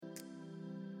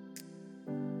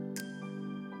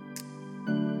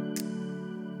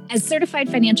As certified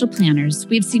financial planners,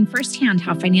 we've seen firsthand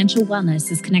how financial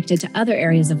wellness is connected to other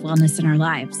areas of wellness in our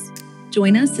lives.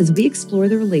 Join us as we explore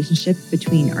the relationship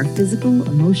between our physical,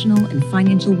 emotional, and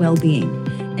financial well-being,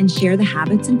 and share the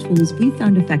habits and tools we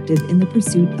found effective in the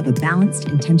pursuit of a balanced,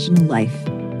 intentional life.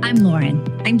 I'm Lauren.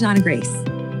 I'm Donna Grace.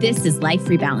 This is Life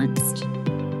Rebalanced.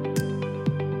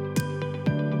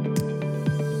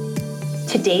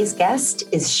 Today's guest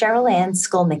is Cheryl Ann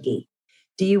Skolnicki.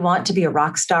 Do you want to be a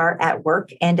rock star at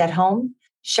work and at home?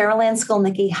 Cheryl Ann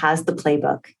Skolnicki has the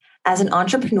playbook. As an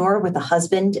entrepreneur with a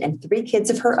husband and 3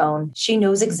 kids of her own, she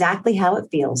knows exactly how it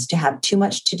feels to have too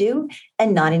much to do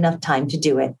and not enough time to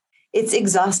do it. It's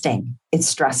exhausting, it's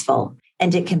stressful,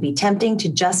 and it can be tempting to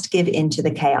just give in to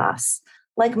the chaos.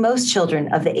 Like most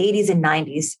children of the 80s and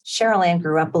 90s, Cheryl Ann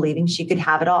grew up believing she could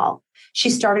have it all.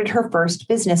 She started her first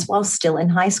business while still in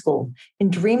high school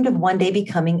and dreamed of one day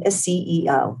becoming a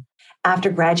CEO.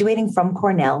 After graduating from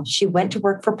Cornell, she went to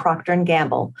work for Procter &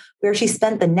 Gamble, where she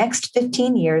spent the next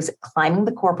 15 years climbing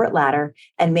the corporate ladder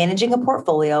and managing a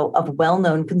portfolio of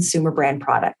well-known consumer brand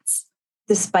products.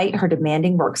 Despite her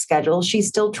demanding work schedule, she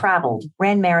still traveled,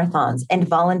 ran marathons, and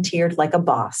volunteered like a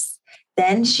boss.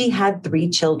 Then she had 3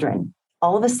 children.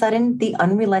 All of a sudden, the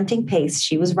unrelenting pace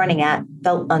she was running at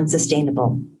felt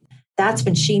unsustainable. That's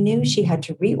when she knew she had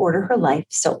to reorder her life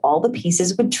so all the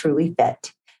pieces would truly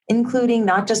fit, including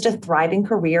not just a thriving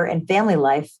career and family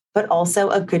life, but also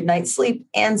a good night's sleep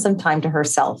and some time to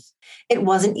herself. It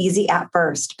wasn't easy at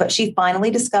first, but she finally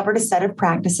discovered a set of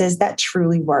practices that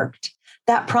truly worked.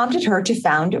 That prompted her to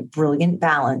found Brilliant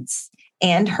Balance.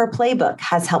 And her playbook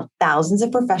has helped thousands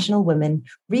of professional women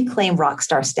reclaim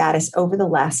rockstar status over the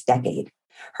last decade.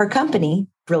 Her company,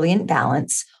 Brilliant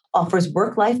Balance, offers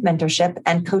work-life mentorship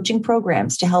and coaching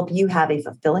programs to help you have a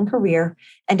fulfilling career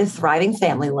and a thriving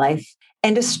family life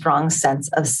and a strong sense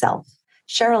of self.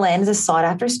 Cheryl Ann is a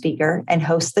sought-after speaker and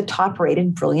hosts the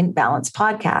top-rated Brilliant Balance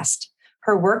podcast.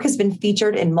 Her work has been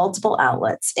featured in multiple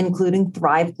outlets, including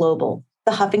Thrive Global,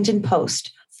 The Huffington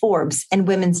Post, Forbes, and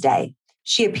Women's Day.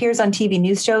 She appears on TV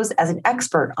news shows as an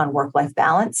expert on work-life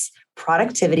balance,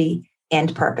 productivity,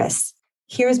 and purpose.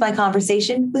 Here's my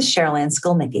conversation with Cheryl Ann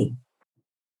Skolnicki.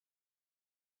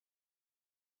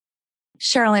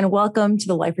 Cheryl Ann, welcome to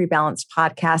the Life Rebalanced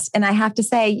podcast. And I have to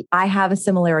say, I have a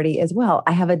similarity as well.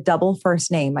 I have a double first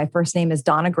name. My first name is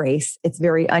Donna Grace. It's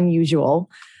very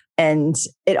unusual. And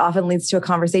it often leads to a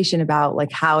conversation about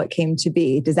like how it came to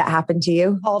be. Does that happen to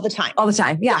you? All the time. All the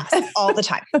time. Yeah. Yes, all the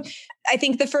time. I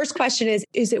think the first question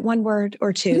is it one word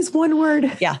or 2? It's one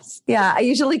word. Yes. Yeah. I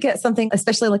usually get something,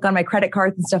 especially like on my credit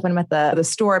cards and stuff when I'm at the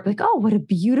store. I'm like, oh, what a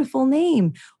beautiful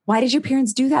name. Why did your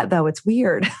parents do that though? It's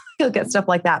weird. You'll get stuff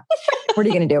like that. What are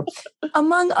you going to do?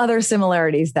 Among other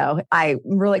similarities though, I'm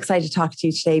really excited to talk to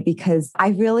you today because I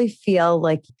really feel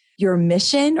like your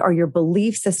mission or your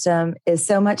belief system is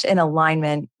so much in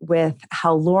alignment with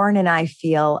how Lauren and I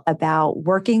feel about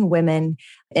working women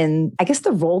in, I guess,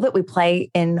 the role that we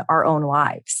play in our own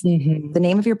lives. Mm-hmm. The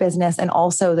name of your business and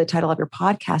also the title of your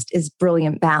podcast is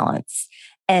Brilliant Balance.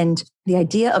 And the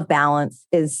idea of balance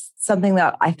is something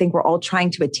that I think we're all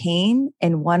trying to attain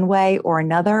in one way or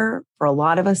another. For a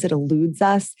lot of us, it eludes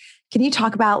us. Can you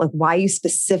talk about like why you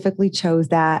specifically chose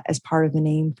that as part of the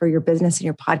name for your business and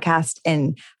your podcast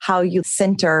and how you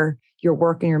center your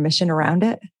work and your mission around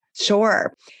it?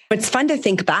 Sure. It's fun to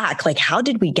think back, like how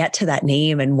did we get to that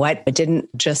name and what didn't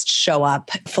just show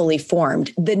up fully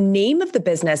formed? The name of the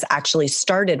business actually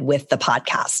started with the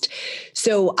podcast.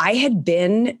 So I had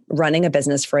been running a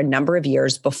business for a number of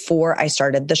years before I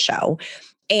started the show,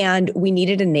 and we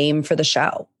needed a name for the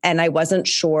show. And I wasn't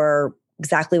sure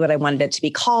exactly what I wanted it to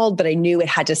be called, but I knew it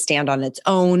had to stand on its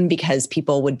own because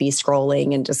people would be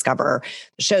scrolling and discover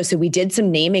the show. So we did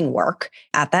some naming work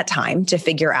at that time to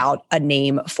figure out a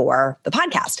name for the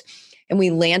podcast. And we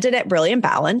landed at Brilliant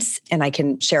Balance, and I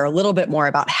can share a little bit more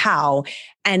about how.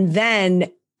 And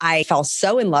then I fell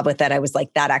so in love with it. I was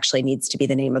like, that actually needs to be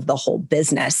the name of the whole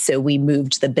business. So we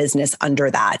moved the business under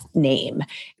that name,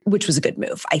 which was a good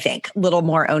move, I think. A little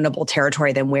more ownable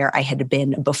territory than where I had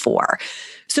been before.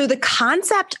 So the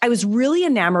concept, I was really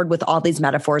enamored with all these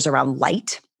metaphors around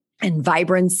light and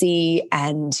vibrancy.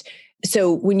 And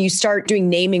so when you start doing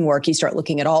naming work, you start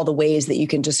looking at all the ways that you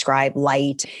can describe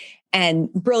light.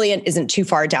 And brilliant isn't too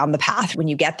far down the path when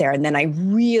you get there. And then I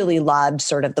really loved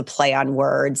sort of the play on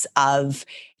words of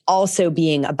also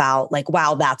being about like,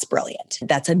 wow, that's brilliant.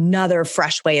 That's another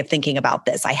fresh way of thinking about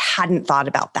this. I hadn't thought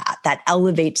about that. That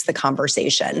elevates the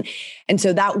conversation. And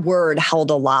so that word held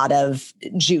a lot of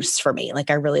juice for me. Like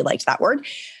I really liked that word.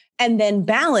 And then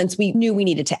balance, we knew we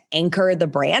needed to anchor the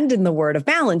brand in the word of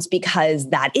balance because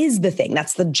that is the thing.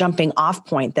 That's the jumping off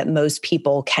point that most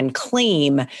people can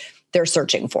claim they're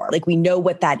searching for. Like we know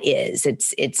what that is.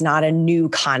 It's not a new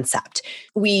concept.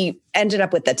 We ended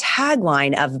up with the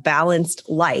tagline of balanced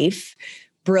life,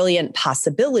 brilliant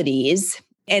possibilities.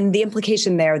 And the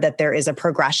implication there that there is a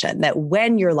progression, that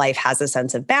when your life has a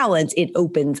sense of balance, it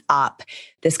opens up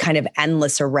this kind of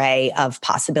endless array of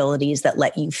possibilities that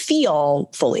let you feel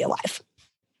fully alive.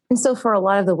 And so for a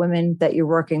lot of the women that you're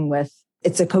working with,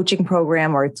 it's a coaching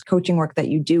program or it's coaching work that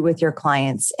you do with your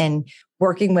clients and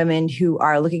working women who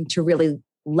are looking to really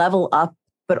level up,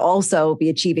 but also be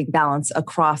achieving balance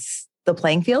across the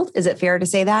playing field. Is it fair to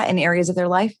say that in areas of their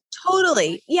life?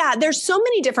 Totally. Yeah. There's so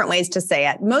many different ways to say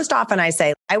it. Most often I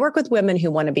say, I work with women who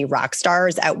want to be rock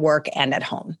stars at work and at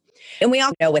home. And we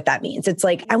all know what that means. It's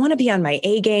like, I want to be on my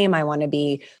A game. I want to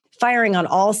be firing on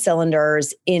all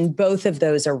cylinders in both of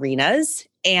those arenas.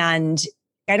 And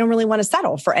I don't really want to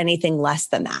settle for anything less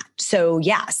than that. So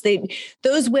yes,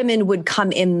 those women would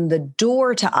come in the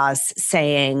door to us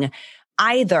saying,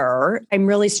 either I'm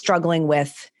really struggling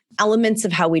with elements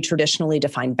of how we traditionally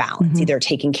define balance, either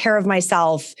taking care of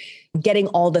myself, getting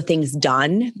all the things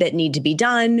done that need to be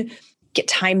done, get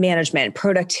time management,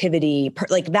 productivity,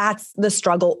 like that's the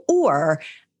struggle. Or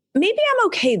maybe I'm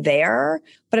okay there,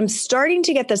 but I'm starting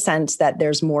to get the sense that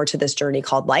there's more to this journey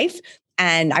called life.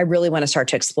 And I really want to start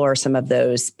to explore some of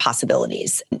those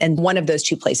possibilities. And one of those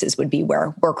two places would be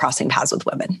where we're crossing paths with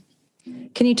women.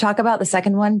 Can you talk about the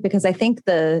second one? Because I think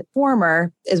the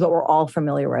former is what we're all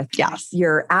familiar with. Yes.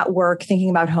 You're at work thinking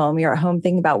about home, you're at home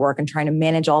thinking about work and trying to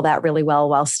manage all that really well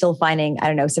while still finding,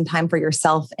 some time for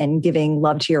yourself and giving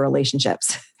love to your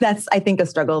relationships. That's, I think, a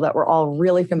struggle that we're all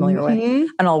really familiar with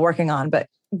and all working on. But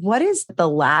what is the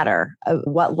ladder of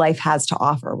what life has to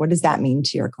offer? What does that mean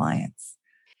to your clients?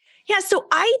 Yeah, so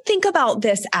I think about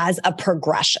this as a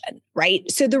progression, right?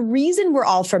 So the reason we're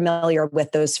all familiar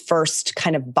with those first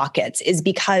kind of buckets is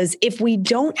because if we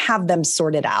don't have them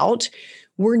sorted out,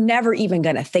 we're never even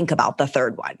going to think about the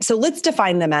third one. So let's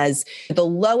define them as the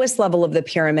lowest level of the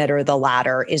pyramid or the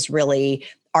ladder is really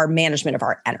our management of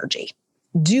our energy.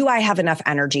 Do I have enough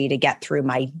energy to get through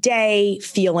my day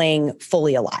feeling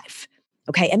fully alive?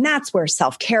 Okay, and that's where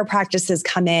self-care practices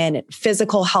come in,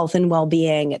 physical health and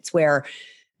well-being. It's where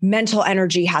mental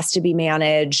energy has to be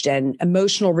managed and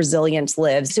emotional resilience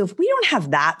lives. So if we don't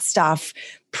have that stuff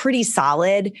pretty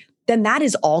solid, then that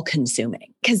is all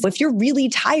consuming. Because if you're really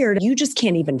tired, you just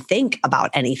can't even think about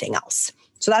anything else.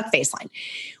 So that's baseline.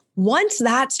 Once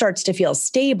that starts to feel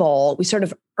stable, we sort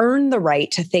of earn the right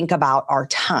to think about our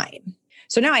time.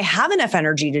 So now I have enough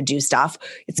energy to do stuff.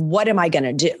 It's what am I going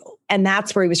to do? And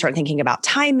that's where we start thinking about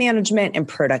time management and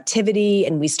productivity.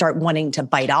 And we start wanting to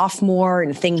bite off more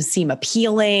and things seem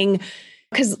appealing.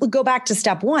 Because go back to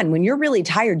step one, when you're really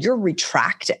tired, you're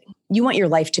retracting. You want your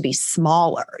life to be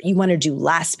smaller. You want to do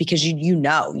less because you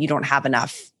know you don't have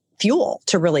enough fuel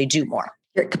to really do more.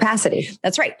 Your capacity.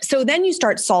 That's right. So then you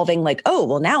start solving like, oh,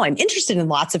 well, now I'm interested in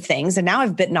lots of things and now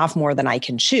I've bitten off more than I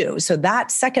can chew. So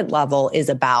that second level is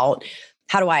about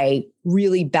how do I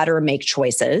really better make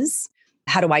choices?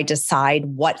 How do I decide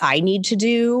what I need to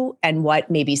do and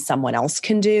what maybe someone else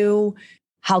can do?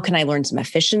 How can I learn some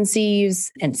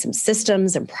efficiencies and some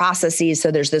systems and processes?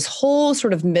 So there's this whole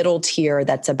sort of middle tier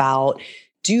that's about,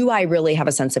 do I really have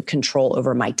a sense of control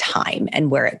over my time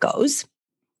and where it goes?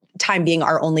 Time being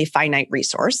our only finite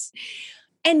resource.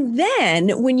 And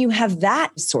then when you have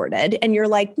that sorted and you're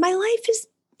like, my life is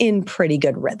in pretty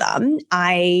good rhythm.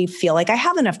 I feel like I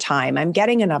have enough time. I'm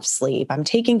getting enough sleep. I'm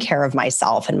taking care of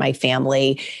myself and my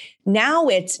family. Now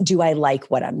it's, do I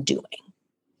like what I'm doing?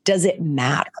 Does it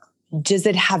matter? Does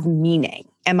it have meaning?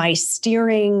 Am I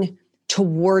steering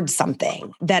towards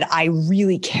something that I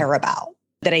really care about,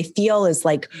 that I feel is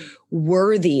like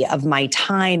worthy of my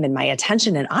time and my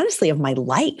attention and honestly of my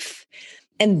life?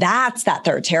 And that's that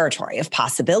third territory of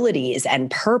possibilities and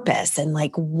purpose and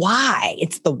like why.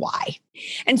 It's the why.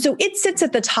 And so it sits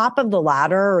at the top of the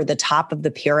ladder or the top of the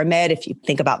pyramid. If you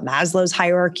think about Maslow's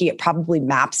hierarchy, it probably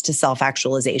maps to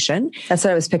self-actualization. That's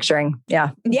what I was picturing. Yeah.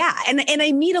 Yeah. And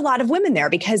I meet a lot of women there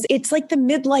because it's like the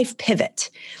midlife pivot.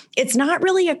 It's not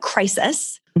really a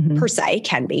crisis per se,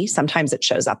 can be. Sometimes it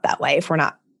shows up that way if we're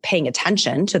not paying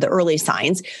attention to the early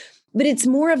signs. But it's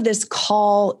more of this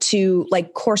call to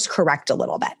like course correct a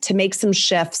little bit, to make some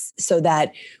shifts so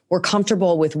that we're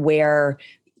comfortable with where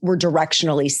we're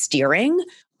directionally steering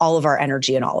all of our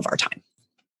energy and all of our time.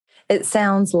 It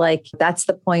sounds like that's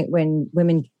the point when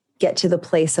women get to the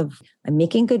place of I'm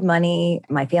making good money,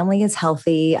 my family is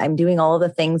healthy, I'm doing all of the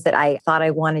things that I thought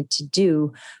I wanted to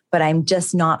do, but I'm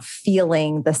just not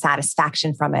feeling the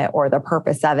satisfaction from it or the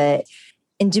purpose of it.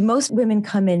 And do most women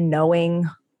come in knowing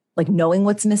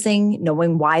what's missing,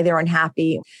 knowing why they're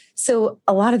unhappy? So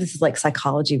a lot of this is like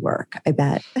psychology work, I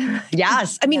bet.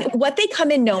 Yes. I mean, what they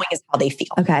come in knowing is how they feel.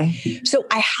 Okay. So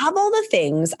I have all the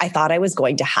things I thought I was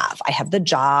going to have. I have the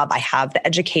job, I have the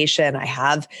education, I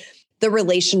have the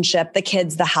relationship, the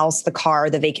kids, the house, the car,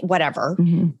 the whatever.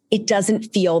 Mm-hmm. It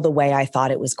doesn't feel the way I thought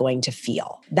it was going to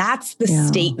feel. That's the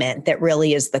statement that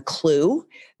really is the clue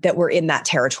that we're in that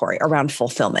territory around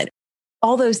fulfillment.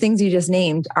 All those things you just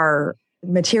named are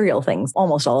material things.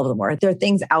 Almost all of them are. They're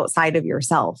things outside of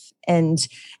yourself. And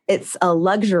it's a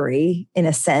luxury in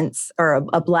a sense, or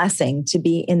a blessing to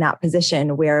be in that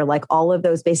position where like all of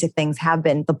those basic things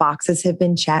the boxes have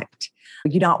been checked.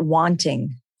 You're not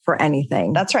wanting for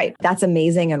anything. That's right. That's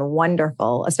amazing and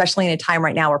wonderful, especially in a time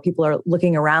right now where people are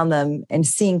looking around them and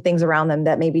seeing things around them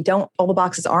that maybe all the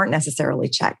boxes aren't necessarily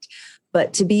checked.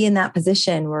 But to be in that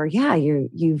position where,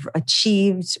 you've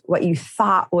achieved what you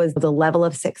thought was the level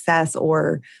of success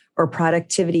or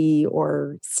productivity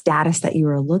or status that you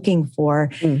were looking for.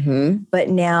 Mm-hmm. But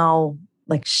now,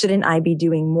 like, shouldn't I be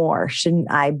doing more? Shouldn't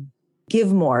I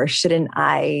give more? Shouldn't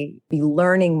I be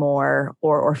learning more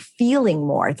or feeling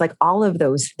more? It's like all of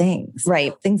those things,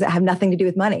 right? Things that have nothing to do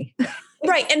with money.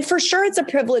 Right. And for sure, it's a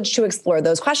privilege to explore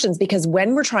those questions because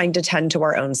when we're trying to tend to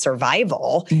our own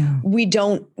survival, we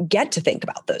don't get to think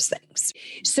about those things.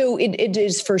 So it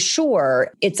is for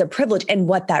sure, it's a privilege. And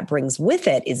what that brings with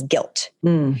it is guilt.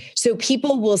 So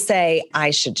people will say,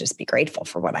 I should just be grateful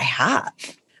for what I have.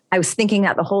 I was thinking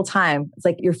that the whole time. It's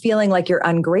like you're feeling like you're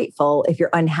ungrateful if you're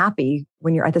unhappy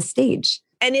when you're at the stage.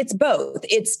 And it's both.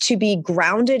 It's to be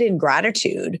grounded in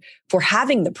gratitude for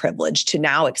having the privilege to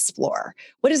now explore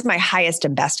what is my highest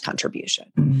and best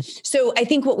contribution. So I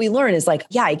think what we learn is like,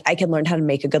 I can learn how to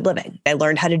make a good living. I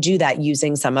learned how to do that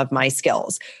using some of my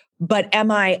skills. But am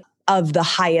I of the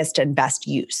highest and best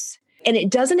use? And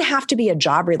it doesn't have to be a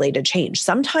job-related change.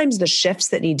 Sometimes the shifts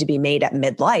that need to be made at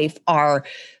midlife are,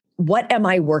 what am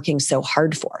I working so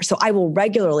hard for? So I will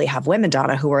regularly have women,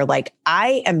 Donna, who are like,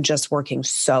 I am just working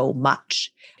so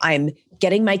much. I'm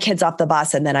getting my kids off the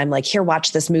bus and then I'm like, here,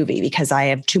 watch this movie because I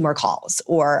have 2 more calls.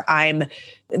 Or I'm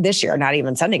this year not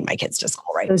even sending my kids to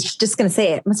school, right? I was just going to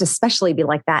say, it must especially be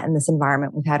like that in this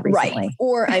environment we've had recently. Right.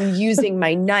 Or I'm using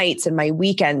my nights and my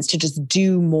weekends to just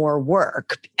do more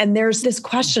work. And there's this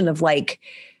question of like,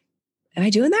 am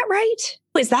I doing that right?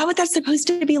 Is that what that's supposed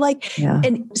to be like? Yeah.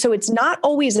 And so it's not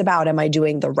always about, am I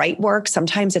doing the right work?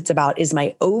 Sometimes it's about, is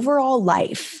my overall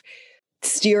life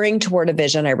steering toward a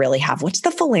vision I really have? What's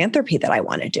the philanthropy that I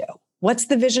want to do? What's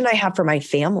the vision I have for my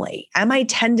family? Am I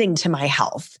tending to my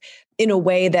health in a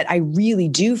way that I really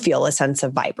do feel a sense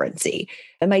of vibrancy?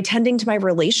 Am I tending to my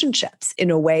relationships in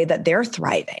a way that they're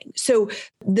thriving? So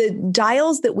the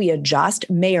dials that we adjust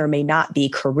may or may not be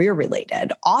career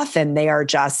related. Often they are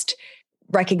just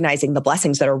recognizing the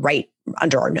blessings that are right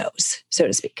under our nose, so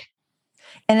to speak.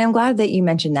 And I'm glad that you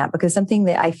mentioned that because something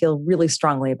that I feel really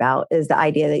strongly about is the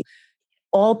idea that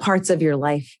all parts of your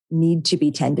life need to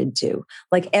be tended to.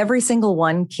 Like every single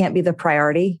one can't be the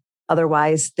priority.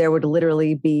 Otherwise, there would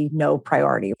literally be no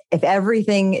priority. If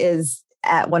everything is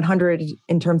at 100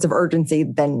 in terms of urgency,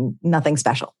 then nothing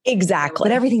special. Exactly.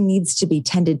 But everything needs to be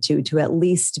tended to at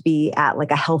least be at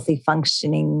like a healthy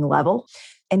functioning level.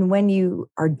 And when you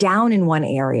are down in one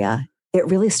area, it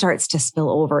really starts to spill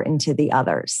over into the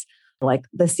others. Like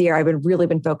this year, I've really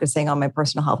been focusing on my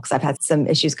personal health because I've had some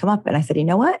issues come up. And I said, you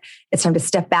know what? It's time to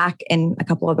step back in a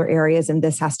couple other areas. And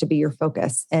this has to be your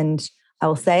focus. And I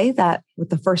will say that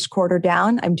with the first quarter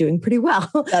down, I'm doing pretty well.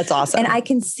 That's awesome. And I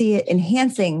can see it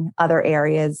enhancing other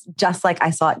areas, just like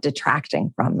I saw it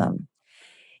detracting from them.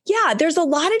 Yeah, there's a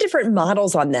lot of different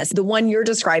models on this. The one you're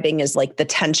describing is like the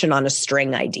tension on a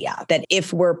string idea, that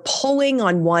if we're pulling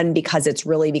on one because it's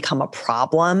really become a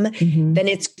problem, then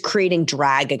it's creating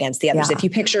drag against the others. If you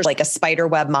picture like a spider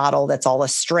web model that's all a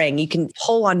string, you can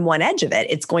pull on one edge of it.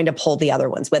 It's going to pull the other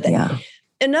ones with it. Yeah.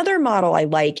 Another model I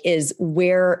like is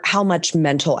how much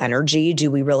mental energy do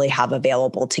we really have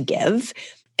available to give?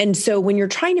 And so when you're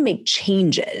trying to make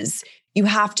changes, you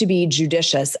have to be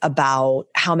judicious about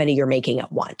how many you're making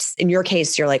at once. In your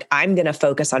case, you're like, I'm going to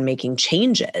focus on making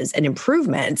changes and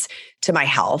improvements to my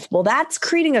health. Well, that's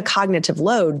creating a cognitive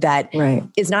load that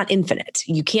is not infinite.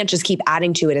 You can't just keep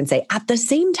adding to it and say, at the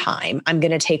same time, I'm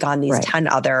going to take on these 10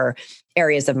 other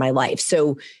areas of my life.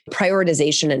 So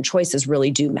prioritization and choices really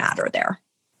do matter there.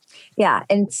 Yeah.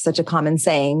 And it's such a common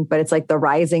saying, but it's like the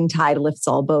rising tide lifts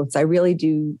all boats. I really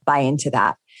do buy into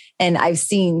that. And I've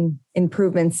seen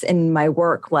improvements in my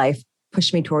work life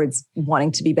push me towards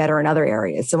wanting to be better in other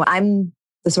areas. So I'm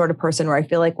the sort of person where I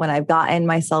feel like when I've gotten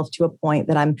myself to a point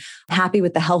that I'm happy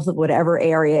with the health of whatever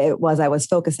area it was I was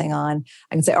focusing on,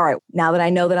 I can say, all right, now that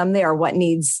I know that I'm there, what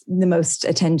needs the most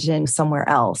attention somewhere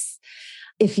else?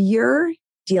 If you're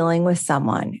dealing with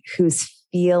someone who's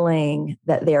feeling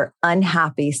that they're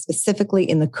unhappy, specifically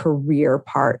in the career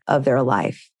part of their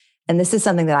life, and this is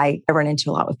something that I run into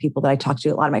a lot with people that I talk to,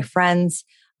 a lot of my friends,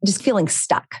 just feeling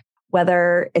stuck.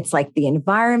 Whether it's like the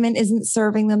environment isn't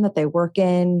serving them that they work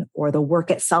in, or the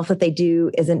work itself that they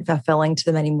do isn't fulfilling to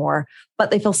them anymore, but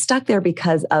they feel stuck there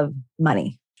because of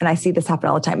money. And I see this happen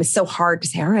all the time. It's so hard to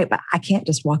say, all right, but I can't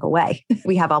just walk away.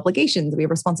 We have obligations, we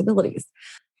have responsibilities.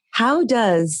 How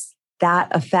does that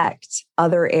affect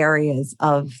other areas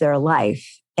of their life?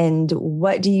 And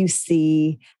what do you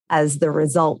see as the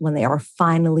result when they are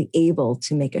finally able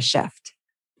to make a shift?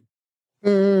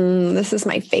 This is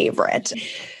my favorite.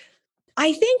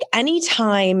 I think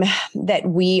anytime that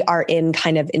we are in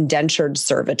kind of indentured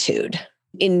servitude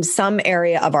in some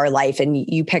area of our life, and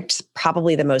you picked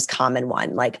probably the most common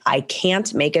one, like I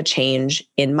can't make a change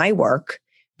in my work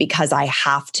because I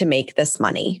have to make this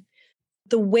money.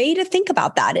 The way to think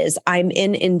about that is I'm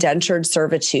in indentured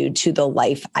servitude to the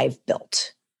life I've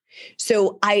built.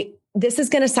 So this is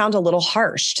going to sound a little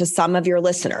harsh to some of your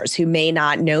listeners who may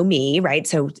not know me, right?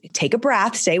 So take a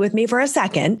breath, stay with me for a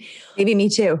second. Maybe me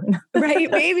too.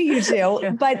 Right? Maybe you too.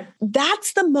 Yeah. But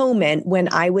that's the moment when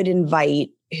I would invite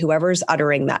whoever's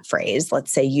uttering that phrase,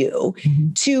 let's say you,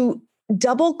 to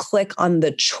double click on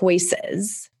the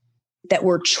choices that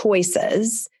were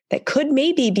choices that could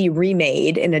maybe be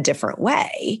remade in a different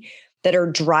way that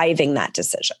are driving that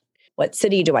decision. What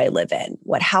city do I live in?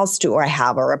 What house do I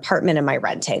have or apartment am I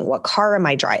renting? What car am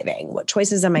I driving? What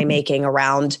choices am I making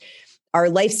around our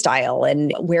lifestyle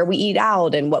and where we eat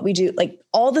out and what we do, like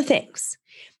all the things.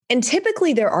 And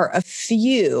typically there are a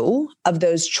few of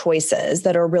those choices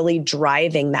that are really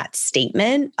driving that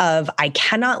statement of, I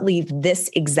cannot leave this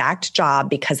exact job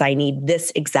because I need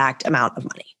this exact amount of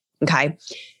money. Okay.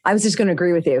 I was just going to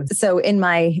agree with you. So in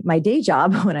my day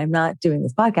job, when I'm not doing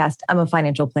this podcast, I'm a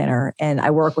financial planner and I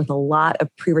work with a lot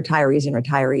of pre-retirees and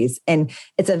retirees. And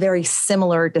it's a very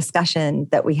similar discussion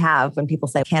that we have when people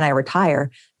say, can I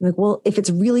retire? I'm like, well, if it's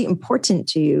really important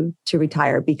to you to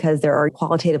retire because there are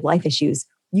qualitative life issues,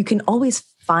 you can always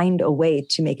find a way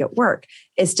to make it work.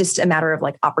 It's just a matter of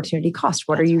like opportunity cost.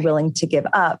 What are you willing to give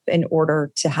up in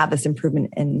order to have this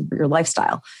improvement in your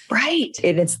lifestyle? Right.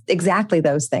 And it's exactly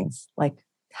those things. Like,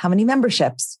 how many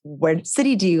memberships? What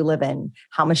city do you live in?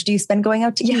 How much do you spend going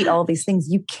out to eat? All these things.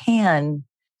 You can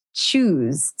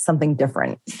choose something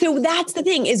different. So that's the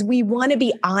thing, is we want to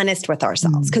be honest with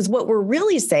ourselves, because what we're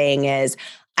really saying is,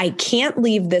 I can't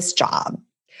leave this job.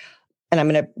 And I'm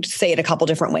going to say it a couple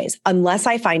different ways, unless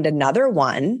I find another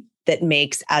one that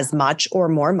makes as much or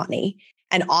more money.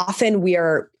 And often we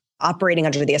are operating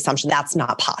under the assumption that's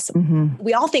not possible.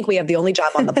 We all think we have the only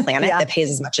job on the planet that pays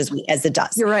as much as it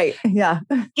does. You're right. Yeah.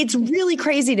 It's really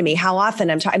crazy to me how often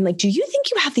I'm like, do you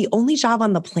think you have the only job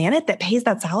on the planet that pays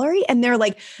that salary? And they're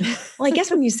like, well, I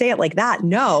guess when you say it like that,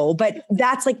 no, but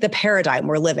that's like the paradigm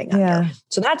we're living under.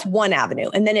 So that's one avenue.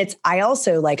 And then I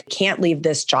also like can't leave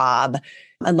this job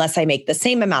unless I make the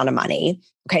same amount of money.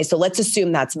 Okay, so let's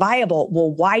assume that's viable.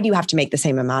 Well, why do you have to make the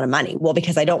same amount of money? Well,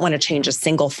 because I don't want to change a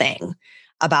single thing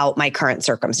about my current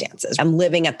circumstances. I'm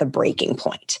living at the breaking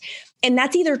point. And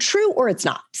that's either true or it's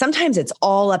not. Sometimes it's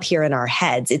all up here in our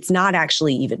heads. It's not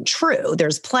actually even true.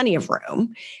 There's plenty of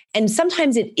room. And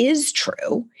sometimes it is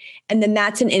true. And then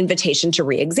that's an invitation to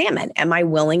re-examine. Am I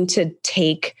willing to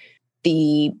take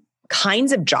the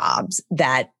kinds of jobs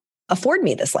that afford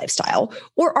me this lifestyle?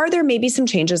 Or are there maybe some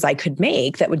changes I could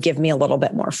make that would give me a little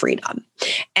bit more freedom?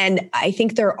 And I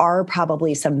think there are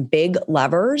probably some big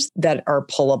levers that are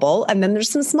pullable. And then there's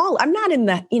some small, I'm not in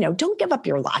the, don't give up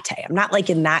your latte. I'm not like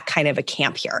in that kind of a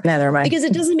camp here. Neither am I. Because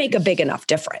it doesn't make a big enough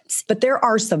difference. But there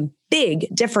are some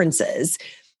big differences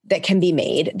that can be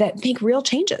made that make real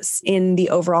changes in the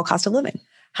overall cost of living.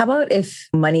 How about if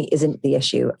money isn't the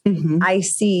issue? I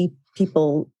see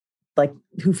people like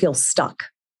who feel stuck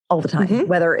all the time,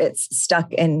 whether it's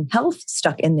stuck in health,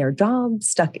 stuck in their job,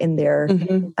 stuck in their,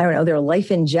 their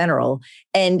life in general.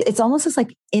 And it's almost this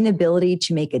like inability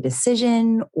to make a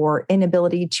decision or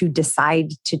inability to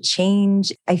decide to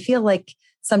change. I feel like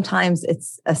sometimes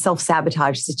it's a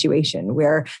self-sabotage situation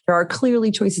where there are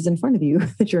clearly choices in front of you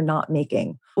that you're not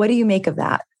making. What do you make of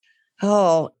that?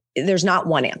 Oh, there's not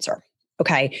one answer.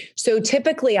 Okay. So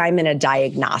typically I'm in a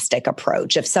diagnostic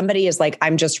approach. If somebody is like,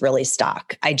 I'm just really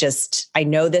stuck. I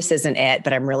know this isn't it,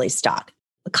 but I'm really stuck.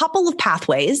 A couple of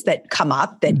pathways that come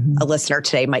up that a listener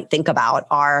today might think about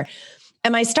are,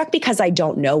 am I stuck because I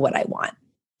don't know what I want?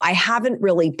 I haven't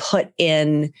really put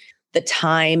in the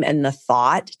time and the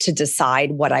thought to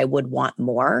decide what I would want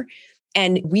more.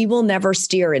 And we will never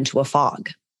steer into a fog.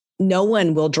 No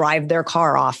one will drive their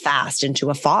car off fast into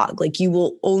a fog. Like, you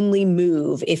will only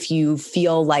move if you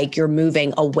feel like you're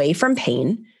moving away from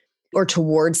pain or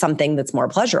towards something that's more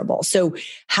pleasurable. So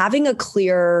having a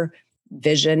clear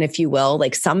vision, if you will,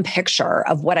 like some picture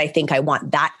of what I think I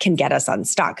want, that can get us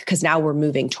unstuck because now we're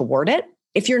moving toward it.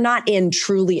 If you're not in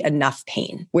truly enough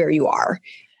pain where you are.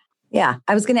 Yeah.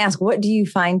 I was going to ask, what do you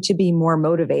find to be more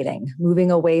motivating,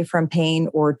 moving away from pain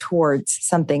or towards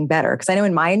something better? Because I know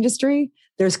in my industry,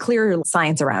 there's clear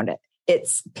science around it.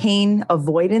 It's pain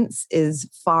avoidance is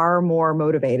far more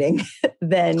motivating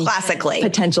than classically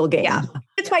potential gain. Yeah.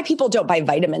 It's why people don't buy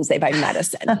vitamins, they buy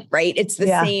medicine, right? It's the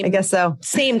same, I guess so.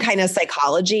 Same kind of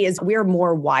psychology. Is we're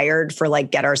more wired for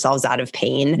like get ourselves out of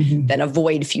pain than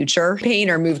avoid future pain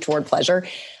or move toward pleasure.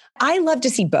 I love to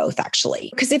see both, actually,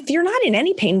 because if you're not in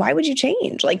any pain, why would you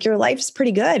change? Like, your life's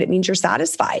pretty good. It means you're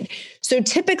satisfied. So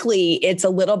typically it's a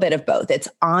little bit of both. It's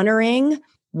honoring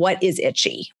what is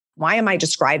itchy. Why am I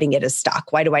describing it as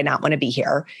stuck? Why do I not want to be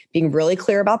here? Being really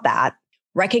clear about that.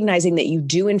 Recognizing that you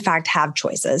do, in fact, have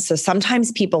choices. So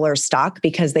sometimes people are stuck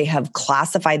because they have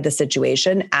classified the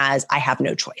situation as, I have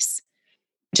no choice.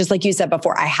 Just like you said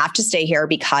before, I have to stay here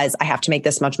because I have to make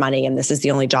this much money and this is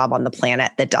the only job on the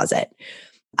planet that does it.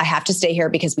 I have to stay here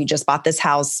because we just bought this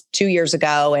house 2 years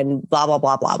ago and blah, blah,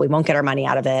 blah, blah. We won't get our money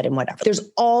out of it and whatever. There's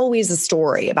always a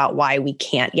story about why we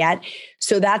can't yet.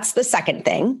 So that's the second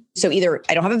thing. So either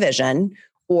I don't have a vision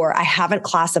or I haven't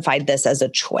classified this as a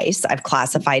choice. I've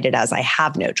classified it as I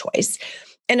have no choice.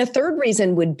 And a third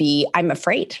reason would be I'm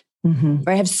afraid.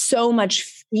 I have so much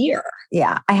fear.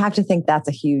 Yeah. I have to think that's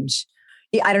a huge,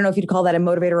 I don't know if you'd call that a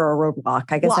motivator or a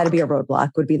roadblock. I guess that'd be a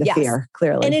roadblock would be the fear,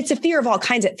 clearly. And it's a fear of all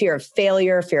kinds of fear of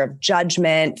failure, fear of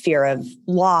judgment, fear of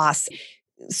loss.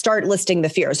 Start listing the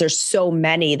fears. There's so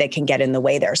many that can get in the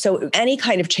way there. So any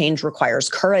kind of change requires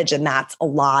courage. And that's a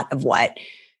lot of what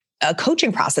a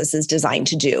coaching process is designed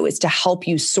to do, is to help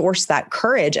you source that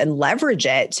courage and leverage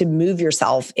it to move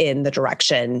yourself in the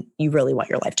direction you really want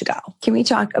your life to go. Can we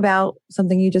talk about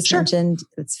something you just mentioned?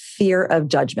 It's fear of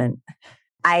judgment.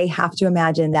 I have to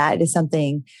imagine that is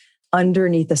something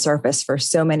underneath the surface for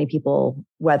so many people,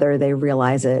 whether they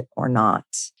realize it or not,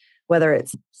 whether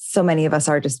it's so many of us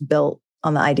are just built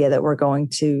on the idea that we're going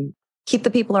to keep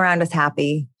the people around us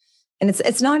happy. And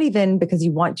it's not even because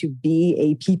you want to be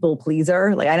a people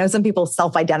pleaser. Like, I know some people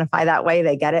self-identify that way.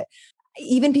 They get it.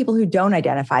 Even people who don't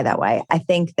identify that way, I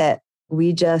think that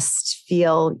we just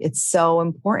feel it's so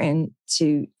important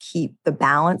to keep the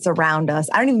balance around us.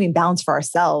 I don't even mean balance for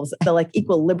ourselves, the like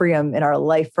equilibrium in our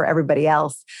life for everybody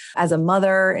else. As a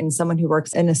mother and someone who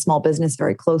works in a small business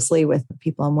very closely with the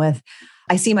people I'm with,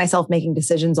 I see myself making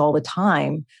decisions all the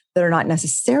time that are not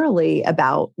necessarily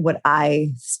about what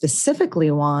I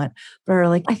specifically want, but are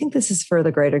like, I think this is for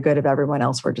the greater good of everyone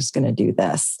else. We're just going to do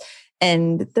this.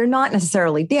 And they're not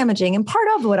necessarily damaging. And part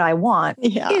of what I want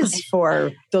is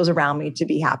for those around me to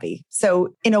be happy.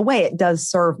 So in a way, it does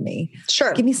serve me.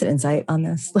 Sure. Give me some insight on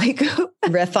this. Like,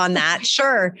 riff on that.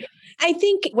 Sure. I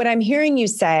think what I'm hearing you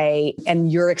say,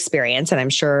 and your experience, and I'm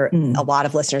sure a lot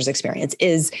of listeners' experience,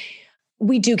 is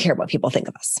we do care what people think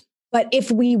of us. But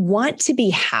if we want to be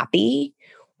happy,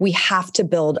 we have to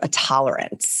build a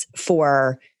tolerance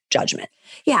for judgment.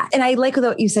 Yeah. And I like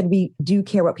what you said, we do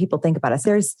care what people think about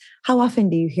us. How often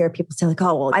do you hear people say like,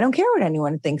 oh, well, I don't care what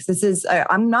anyone thinks.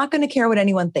 I'm not going to care what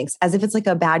anyone thinks, as if it's like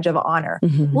a badge of honor.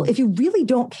 Well, if you really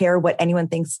don't care what anyone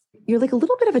thinks, you're like a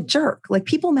little bit of a jerk. Like,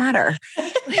 people matter,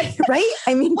 right?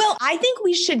 I mean, well, I think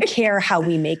we should care how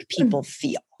we make people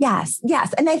feel. Yes.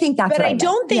 And I think that's but what I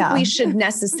don't think we should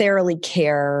necessarily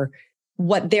care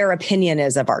what their opinion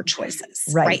is of our choices.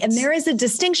 Right. And there is a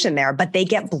distinction there, but they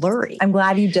get blurry. I'm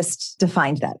glad you just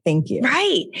defined that. Thank you.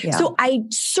 Right. Yeah. So I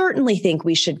certainly think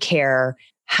we should care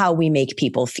how we make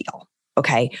people feel.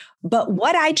 Okay. But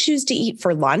what I choose to eat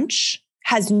for lunch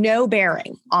has no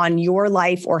bearing on your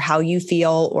life or how you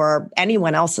feel or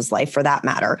anyone else's life for that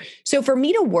matter. So for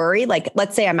me to worry, like,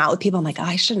 let's say I'm out with people, I'm like, oh,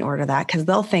 I shouldn't order that because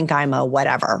they'll think I'm a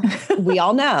whatever. We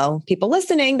all know, people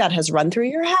listening, that has run through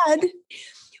your head.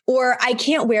 Or I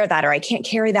can't wear that, or I can't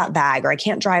carry that bag, or I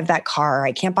can't drive that car, or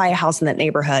I can't buy a house in that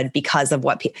neighborhood because of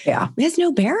what people, it has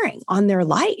no bearing on their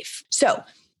life. So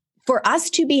for us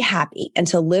to be happy and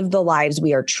to live the lives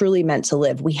we are truly meant to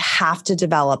live, we have to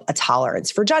develop a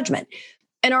tolerance for judgment.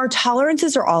 And our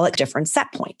tolerances are all at different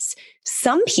set points.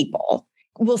 Some people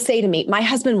will say to me, my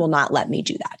husband will not let me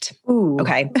do that. Ooh.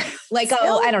 Okay. Like,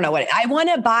 oh, I don't know I want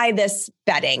to buy this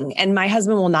bedding and my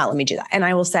husband will not let me do that. And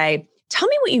I will say, tell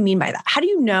me what you mean by that. How do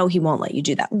you know he won't let you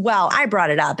do that? Well, I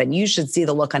brought it up and you should see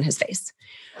the look on his face.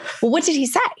 Well, what did he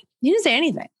say? He didn't say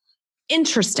anything.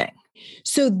 Interesting.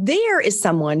 So there is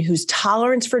someone whose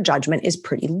tolerance for judgment is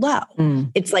pretty low.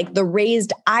 It's like the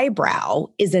raised eyebrow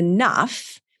is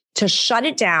enough to shut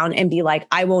it down and be like,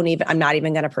 I'm not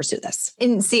even going to pursue this.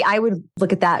 And see, I would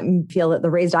look at that and feel that the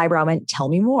raised eyebrow meant, tell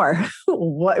me more.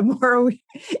 What more are we,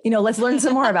 let's learn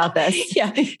some more about this.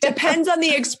 Yeah. Depends on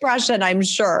the expression, I'm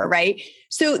sure. Right.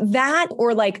 So that,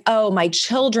 or like, oh, my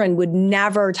children would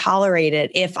never tolerate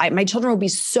it my children would be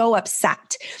so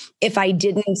upset if I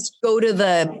didn't go to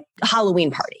the Halloween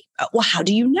party. Well, how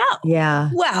do you know?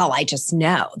 Yeah. Well, I just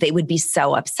know they would be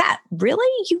so upset.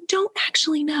 Really? You don't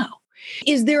actually know.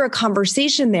 Is there a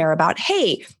conversation there about,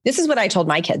 hey, this is what I told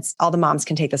my kids. All the moms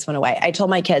can take this one away. I told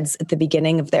my kids at the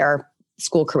beginning of their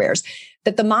school careers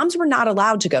that the moms were not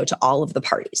allowed to go to all of the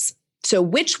parties. So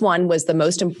which one was the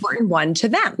most important one to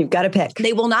them? You've got to pick.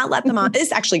 They will not let them on. This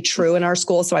is actually true in our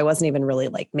school. So I wasn't even really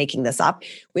like making this up.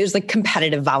 It was like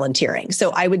competitive volunteering.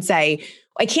 So I would say,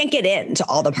 I can't get into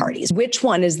all the parties. Which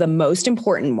one is the most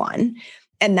important one?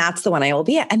 And that's the one I will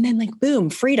be at. And then like,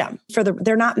 boom, freedom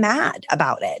they're not mad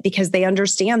about it because they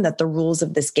understand that the rules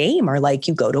of this game are like,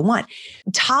 you go to one.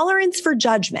 Tolerance for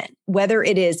judgment, whether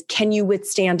it is, can you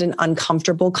withstand an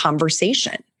uncomfortable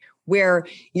conversation where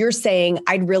you're saying,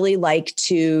 I'd really like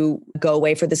to go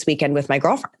away for this weekend with my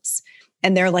girlfriends.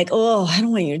 And they're like, oh, I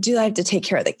don't want you to do that. I have to take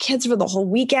care of the kids for the whole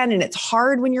weekend. And it's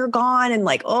hard when you're gone. And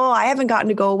like, oh, I haven't gotten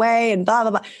to go away and blah,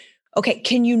 blah, blah. Okay,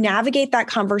 can you navigate that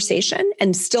conversation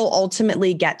and still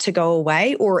ultimately get to go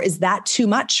away? Or is that too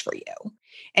much for you?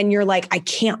 And you're like, I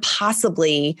can't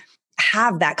possibly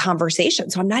have that conversation.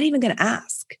 So I'm not even going to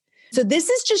ask. So this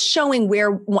is just showing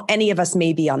where any of us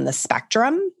may be on the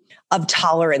spectrum of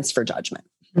tolerance for judgment.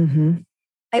 Mm-hmm.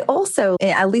 I also,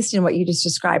 at least in what you just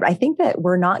described, I think that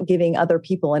we're not giving other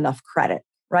people enough credit,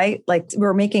 right? Like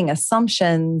we're making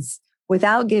assumptions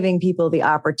without giving people the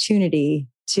opportunity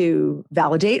to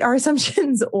validate our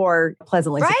assumptions or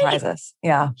pleasantly surprise us.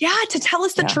 Yeah. Yeah. To tell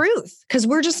us the truth, because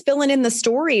we're just filling in the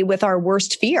story with our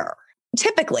worst fear.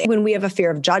 Typically, when we have a fear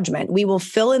of judgment, we will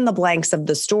fill in the blanks of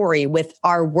the story with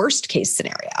our worst case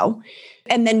scenario.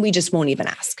 And then we just won't even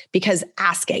ask because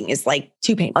asking is like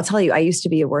too painful. I'll tell you, I used to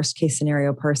be a worst case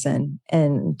scenario person.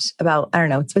 And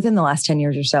it's within the last 10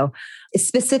 years or so,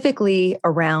 specifically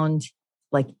around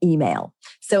like email.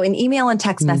 So in email and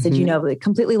text message, it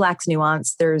completely lacks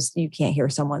nuance. You can't hear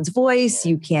someone's voice.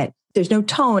 There's no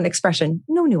tone, expression,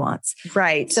 no nuance.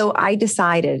 Right. So I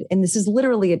decided, and this is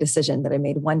literally a decision that I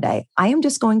made one day, I am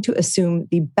just going to assume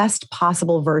the best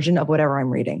possible version of whatever I'm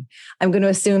reading. I'm going to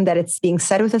assume that it's being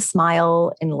said with a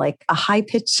smile and like a high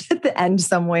pitch at the end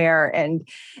somewhere, and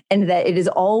that it is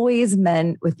always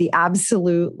meant with the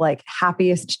absolute like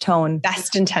happiest tone.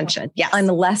 Best intention. Yes.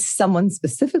 Unless someone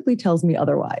specifically tells me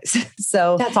otherwise.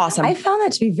 So that's awesome. I found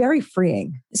that to be very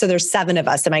freeing. So there's 7 of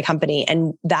us in my company,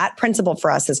 and that principle for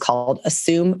us is called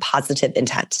assume positive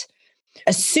intent.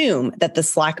 Assume that the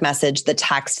Slack message, the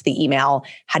text, the email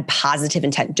had positive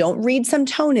intent. Don't read some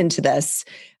tone into this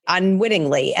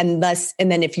unwittingly. And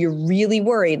then if you're really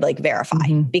worried, like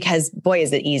verify, because boy,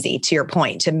 is it easy, to your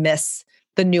point, to miss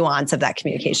the nuance of that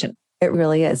communication. It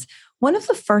really is. One of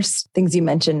the first things you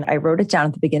mentioned, I wrote it down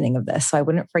at the beginning of this so I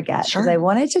wouldn't forget, because I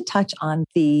wanted to touch on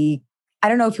I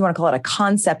don't know if you want to call it a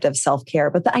concept of self-care,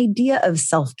 but the idea of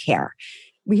self-care.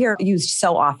 We hear it used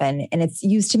so often, and it's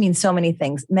used to mean so many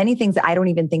things that I don't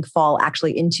even think fall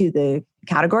actually into the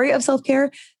category of self-care.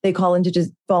 They fall into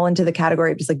the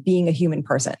category of just like being a human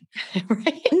person.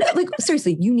 Right? No, like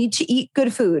seriously, you need to eat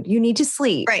good food. You need to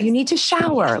sleep. Right. You need to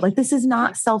shower. Like this is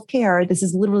not self-care. This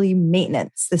is literally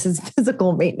maintenance. This is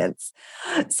physical maintenance.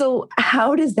 So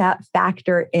how does that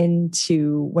factor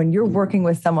into when you're working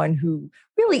with someone who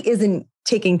really isn't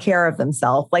taking care of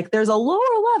themselves? Like there's a lower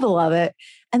level of it.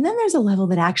 And then there's a level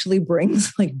that actually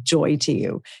brings like joy to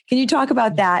you. Can you talk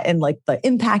about that and like the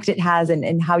impact it has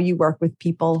and how you work with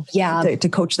people to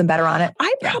coach them better on it?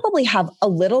 I probably have a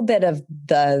little bit of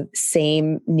the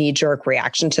same knee-jerk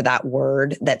reaction to that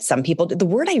word that some people do. The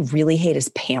word I really hate is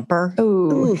pamper.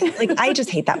 Ooh. Like I just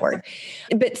hate that word.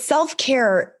 But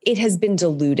self-care, it has been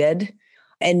diluted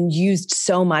and used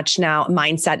so much now.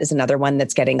 Mindset is another one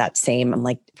that's getting that same. I'm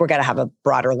like, we're going to have a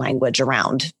broader language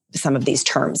around some of these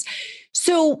terms.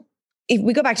 So if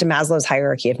we go back to Maslow's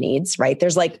hierarchy of needs, right?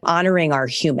 There's like honoring our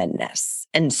humanness.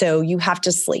 And so you have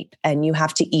to sleep and you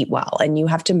have to eat well and you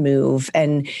have to move.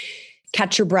 And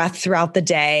catch your breath throughout the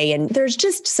day. And there's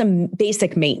just some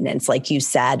basic maintenance, like you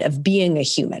said, of being a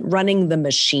human, running the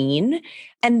machine.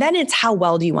 And then it's how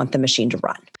well do you want the machine to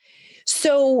run?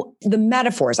 So the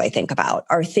metaphors I think about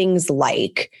are things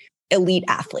like elite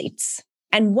athletes.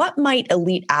 And what might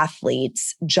elite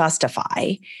athletes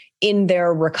justify in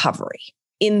their recovery,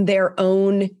 in their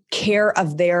own care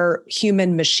of their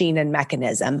human machine and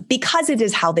mechanism, because it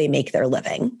is how they make their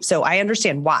living. So I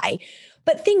understand why.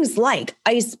 But things like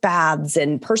ice baths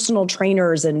and personal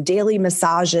trainers and daily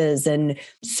massages, and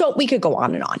so we could go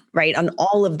on and on, right? On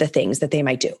all of the things that they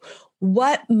might do.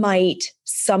 What might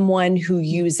someone who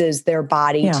uses their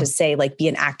body to say, like, be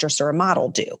an actress or a model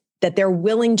do? That they're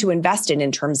willing to invest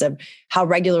in terms of how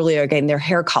regularly they're getting their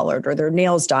hair colored or their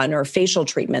nails done or facial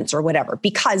treatments or whatever.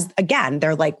 Because again,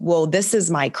 they're like, well, this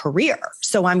is my career.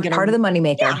 So I'm going to— part of the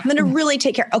moneymaker. Yeah, I'm going to really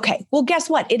take care. Okay, well, guess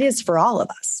what? It is for all of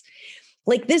us.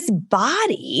 Like this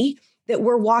body that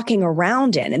we're walking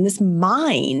around in and this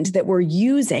mind that we're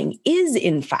using is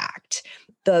in fact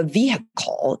the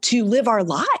vehicle to live our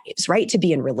lives, right? To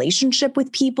be in relationship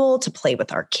with people, to play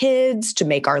with our kids, to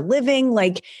make our living.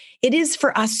 Like it is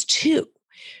for us too.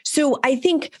 So I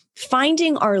think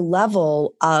finding our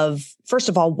level of, first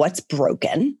of all, what's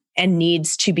broken and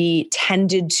needs to be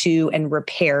tended to and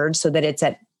repaired so that it's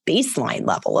at baseline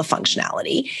level of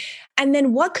functionality. And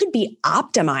then what could be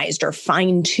optimized or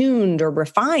fine-tuned or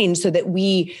refined so that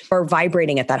we are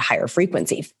vibrating at that higher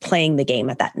frequency, playing the game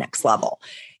at that next level.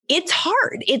 It's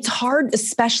hard. It's hard,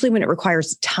 especially when it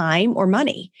requires time or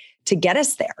money to get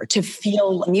us there, to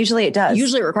feel— And usually it does.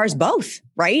 Usually it requires both,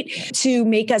 right? To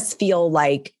make us feel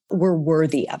like we're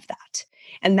worthy of that.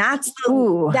 And that's the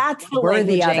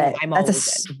worthy of it. That's a in.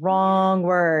 strong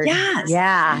word. Yes.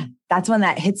 Yeah. That's one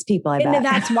that hits people, I bet. And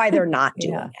that's why they're not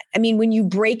doing it. I mean, when you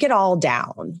break it all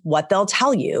down, what they'll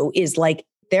tell you is like,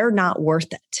 they're not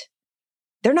worth it.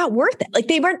 They're not worth it. Like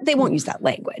they won't use that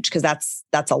language because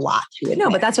that's a lot to admit.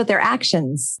 No, but that's what their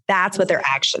actions. That's what their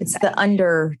actions say. The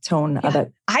undertone of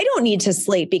it. I don't need to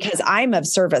sleep because I'm of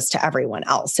service to everyone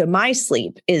else. So my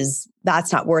sleep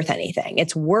that's not worth anything.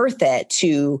 It's worth it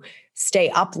to stay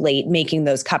up late making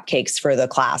those cupcakes for the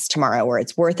class tomorrow, or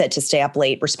it's worth it to stay up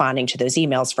late responding to those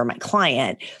emails for my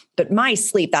client. But my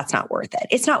sleep, that's not worth it.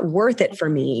 It's not worth it for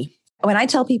me. When I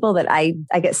tell people that I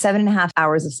get 7.5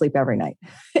 hours of sleep every night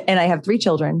and I have 3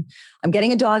 children, I'm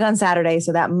getting a dog on Saturday.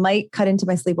 So that might cut into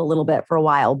my sleep a little bit for a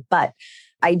while, but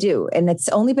I do. And it's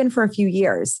only been for a few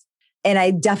years. And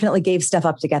I definitely gave stuff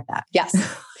up to get that. Yes.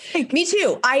 Me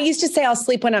too. I used to say I'll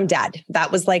sleep when I'm dead.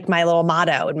 That was like my little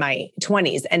motto in my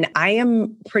 20s. And I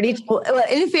am pretty— Well,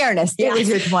 in fairness, it was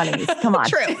your 20s. Come on.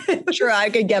 True. I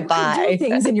could get by. Do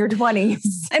things in your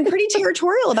 20s. I'm pretty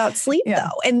territorial about sleep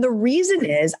though. And the reason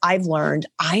is I've learned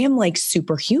I am like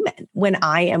superhuman when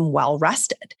I am well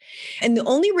rested. And the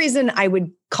only reason I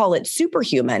would call it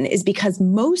superhuman is because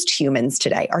most humans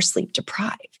today are sleep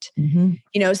deprived.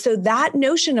 Mm-hmm. So that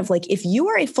notion of like, if you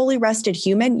are a fully rested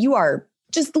human, you are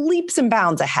just leaps and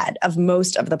bounds ahead of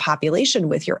most of the population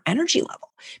with your energy level.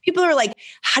 People are like,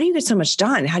 how do you get so much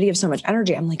done? How do you have so much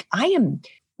energy? I'm like, I am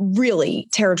really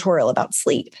territorial about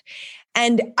sleep.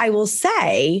 And I will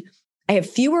say, I have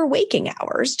fewer waking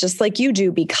hours, just like you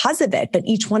do because of it, but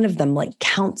each one of them like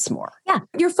counts more. Yeah,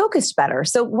 you're focused better.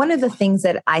 So one of the things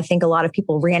that I think a lot of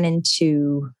people ran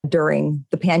into during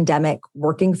the pandemic,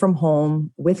 working from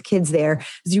home with kids there,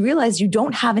 is you realize you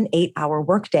don't have an 8-hour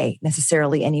workday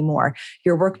necessarily anymore.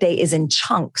 Your workday is in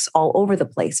chunks all over the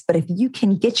place. But if you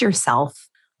can get yourself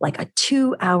like a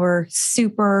 2-hour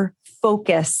super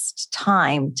focused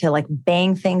time to like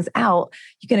bang things out,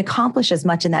 you can accomplish as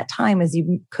much in that time as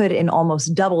you could and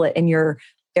almost double it in your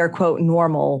air quote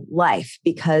normal life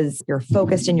because you're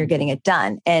focused and you're getting it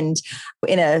done. And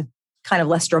in a kind of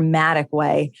less dramatic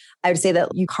way, I would say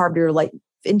that you carved your life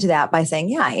into that by saying,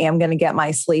 yeah, I am going to get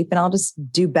my sleep and I'll just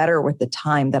do better with the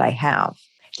time that I have.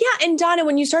 Yeah. And Donna,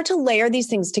 when you start to layer these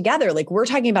things together, like we're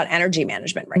talking about energy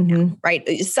management right now, right?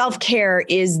 Self-care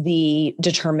is the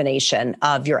determination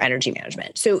of your energy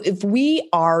management. So if we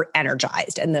are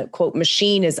energized and the quote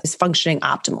machine is functioning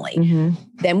optimally,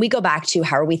 then we go back to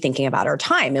how are we thinking about our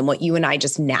time? And what you and I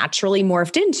just naturally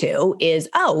morphed into is,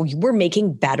 we're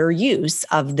making better use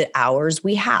of the hours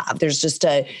we have. There's just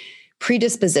a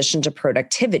predisposition to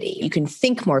productivity. You can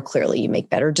think more clearly, you make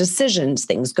better decisions,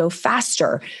 things go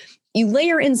faster. You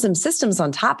layer in some systems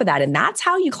on top of that. And that's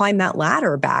how you climb that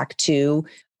ladder back to,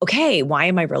 okay, why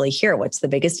am I really here? What's the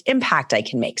biggest impact I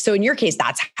can make? So in your case,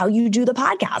 that's how you do the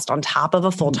podcast on top of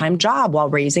a full-time job while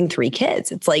raising 3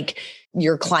 kids. It's like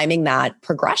you're climbing that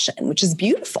progression, which is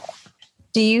beautiful.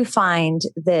 Do you find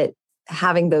that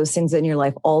having those things in your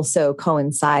life also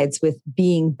coincides with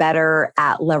being better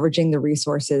at leveraging the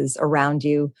resources around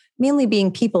you, mainly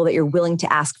being people that you're willing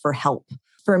to ask for help.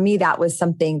 For me, that was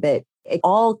something that it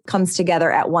all comes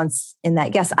together at once in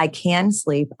that, yes, I can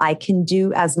sleep. I can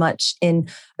do as much in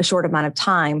a short amount of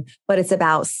time, but it's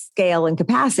about scale and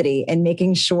capacity and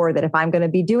making sure that if I'm going to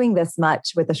be doing this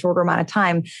much with a shorter amount of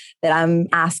time, that I'm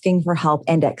asking for help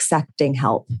and accepting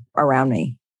help around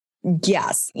me.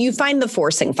 Yes, you find the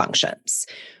forcing functions.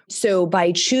 So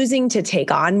by choosing to take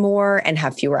on more and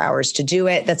have fewer hours to do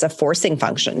it, that's a forcing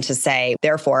function to say,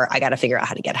 therefore, I got to figure out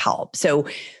how to get help. So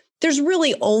there's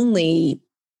really only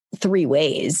 3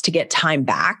 ways to get time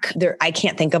back. I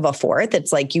can't think of a fourth.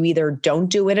 It's like you either don't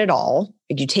do it at all,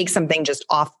 like you take something just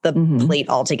off the plate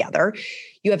altogether.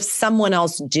 You have someone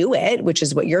else do it, which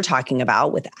is what you're talking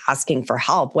about with asking for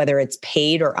help, whether it's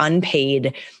paid or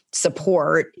unpaid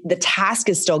support. The task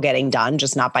is still getting done,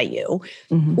 just not by you.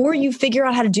 Or you figure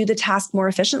out how to do the task more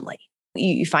efficiently.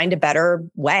 You find a better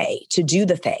way to do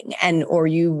the thing, or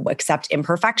you accept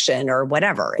imperfection or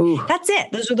whatever. Ooh. That's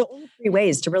it. Those are the only 3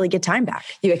 ways to really get time back.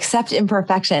 You accept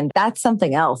imperfection. That's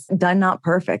something else. Done, not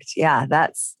perfect. Yeah,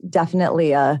 that's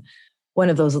definitely one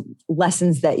of those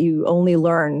lessons that you only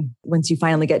learn once you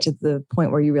finally get to the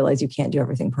point where you realize you can't do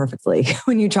everything perfectly.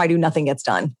 When you try to, nothing gets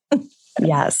done.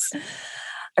 Yes.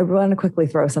 I want to quickly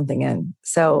throw something in.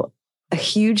 So a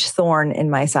huge thorn in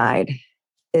my side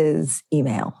is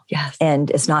email. Yes. And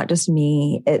it's not just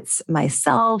me, it's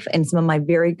myself and some of my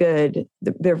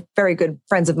they're very good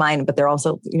friends of mine, but they're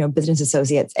also, business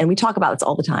associates. And we talk about this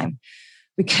all the time.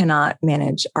 We cannot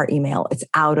manage our email. It's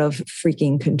out of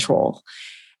freaking control.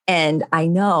 And I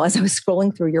know as I was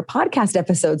scrolling through your podcast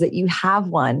episodes that you have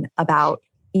one about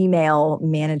email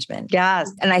management. Yes.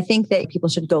 And I think that people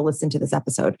should go listen to this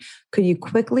episode. Could you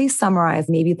quickly summarize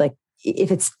maybe like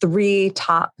if it's 3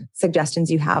 top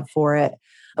suggestions you have for it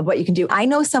of what you can do? I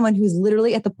know someone who's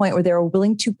literally at the point where they're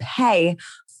willing to pay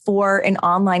for an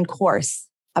online course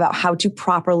about how to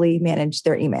properly manage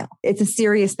their email. It's a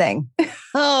serious thing.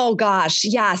 Oh gosh.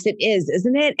 Yes, it is,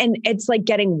 isn't it? And it's like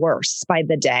getting worse by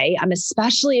the day.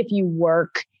 Especially if you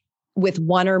work with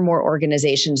one or more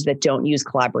organizations that don't use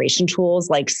collaboration tools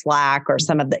like Slack or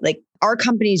some of our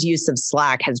company's use of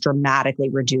Slack has dramatically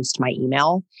reduced my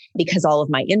email because all of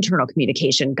my internal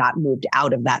communication got moved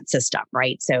out of that system,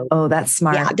 right? So, that's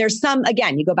smart. Yeah, there's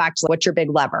again, you go back to what's your big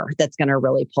lever that's going to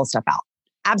really pull stuff out.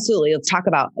 Absolutely. Let's talk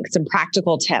about some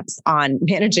practical tips on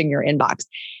managing your inbox.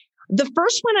 The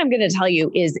first one I'm going to tell you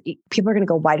is people are going to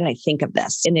go, why didn't I think of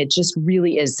this? And it just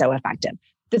really is so effective.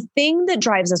 The thing that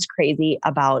drives us crazy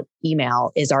about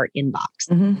email is our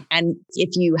inbox. And if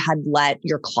you had let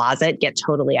your closet get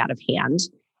totally out of hand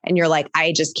and you're like,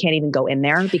 I just can't even go in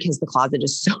there because the closet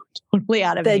is so totally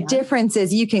out of hand. The difference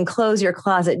is you can close your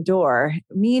closet door.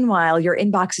 Meanwhile, your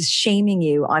inbox is shaming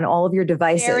you on all of your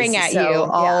devices. Staring at you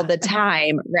all the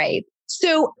time. Right.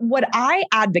 So what I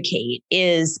advocate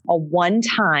is a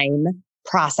one-time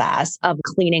process of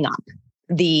cleaning up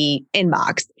the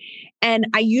inbox. And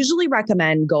I usually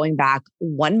recommend going back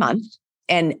 1 month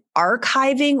and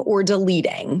archiving or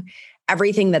deleting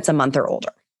everything that's a month or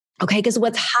older. Okay. Because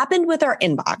what's happened with our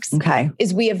inbox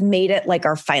is we have made it like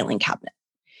our filing cabinet.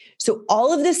 So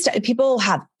all of this stuff, people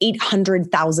have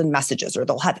 800,000 messages, or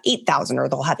they'll have 8,000, or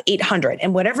they'll have 800.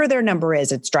 And whatever their number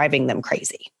is, it's driving them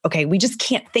crazy. Okay. We just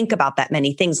can't think about that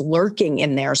many things lurking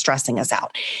in there, stressing us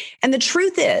out. And the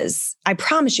truth is, I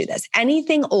promise you this,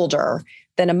 anything older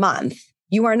than a month,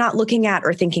 you are not looking at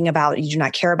or thinking about, you do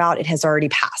not care about, it has already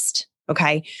passed.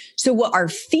 Okay. So what our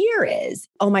fear is,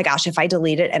 oh my gosh, if I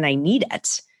delete it and I need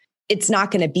it, it's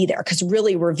not going to be there, because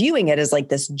really we're viewing it as like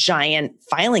this giant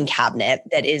filing cabinet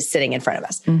that is sitting in front of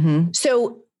us.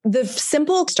 So the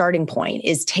simple starting point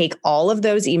is take all of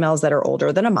those emails that are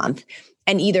older than a month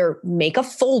and either make a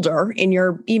folder in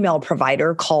your email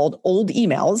provider called old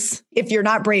emails, if you're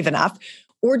not brave enough,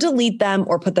 or delete them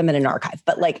or put them in an archive,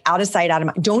 but like out of sight, out of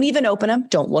mind. Don't even open them.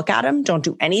 Don't look at them. Don't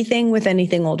do anything with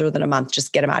anything older than a month.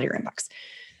 Just get them out of your inbox.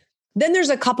 Then there's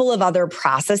a couple of other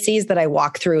processes that I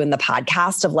walk through in the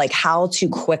podcast of like how to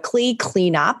quickly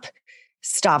clean up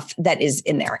stuff that is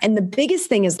in there. And the biggest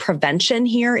thing is prevention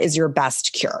here is your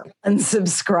best cure.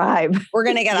 Unsubscribe. We're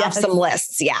going to get off some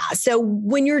lists. Yeah. So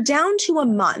when you're down to a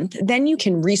month, then you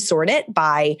can resort it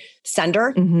by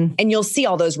sender and you'll see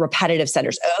all those repetitive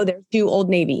senders. Oh, there's 2 Old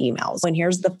Navy emails. And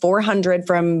here's the 400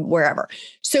 from wherever.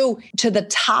 So to the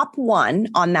top one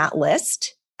on that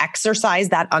list, exercise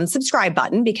that unsubscribe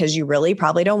button because you really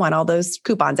probably don't want all those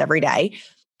coupons every day.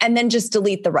 And then just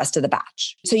delete the rest of the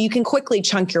batch. So you can quickly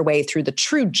chunk your way through the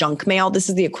true junk mail. This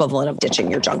is the equivalent of ditching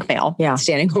your junk mail,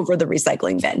 standing over the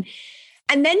recycling bin.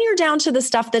 And then you're down to the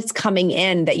stuff that's coming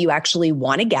in that you actually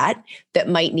want to get that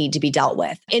might need to be dealt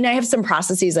with. And I have some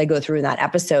processes I go through in that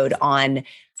episode on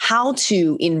how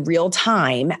to, in real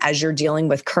time, as you're dealing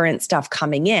with current stuff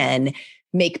coming in,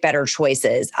 make better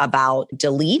choices about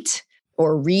delete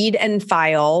or read and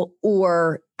file,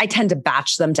 or I tend to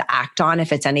batch them to act on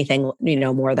if it's anything,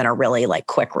 more than a really like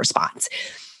quick response.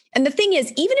 And the thing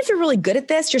is, even if you're really good at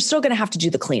this, you're still going to have to do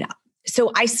the cleanup.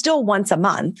 So I still once a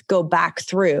month go back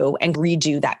through and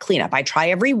redo that cleanup. I try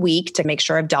every week to make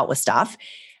sure I've dealt with stuff.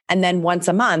 And then once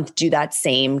a month, do that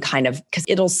same kind of, because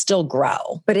it'll still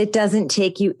grow. But it doesn't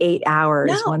take you 8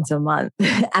 hours once a month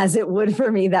as it would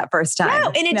for me that first time.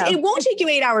 No, and it won't take you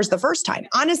 8 hours the first time.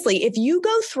 Honestly, if you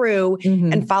go through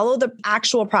and follow the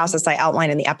actual process I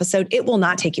outlined in the episode, it will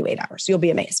not take you 8 hours. You'll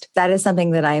be amazed. That is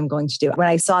something that I am going to do. When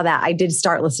I saw that, I did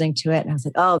start listening to it and I was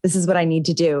like, oh, this is what I need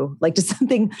to do. Like just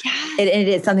something, it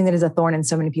is something that is a thorn in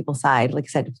so many people's side. Like I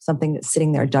said, something that's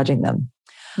sitting there judging them.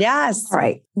 Yes. All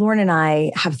right. Lauren and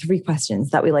I have 3 questions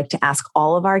that we like to ask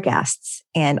all of our guests,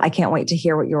 and I can't wait to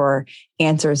hear what your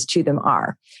answers to them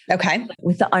are. Okay.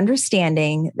 With the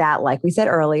understanding that, like we said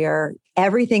earlier,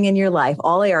 everything in your life,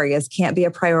 all areas can't be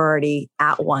a priority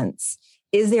at once.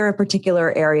 Is there a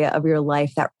particular area of your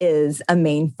life that is a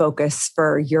main focus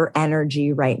for your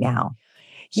energy right now?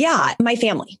 Yeah, my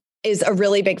family is a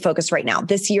really big focus right now.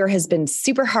 This year has been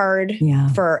super hard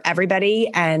for everybody.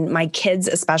 And my kids,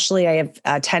 especially, I have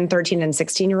a 10, 13, and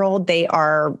 16-year-old. They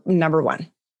are number one. And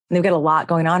they've got a lot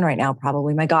going on right now,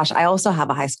 probably. My gosh, I also have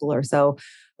a high schooler. So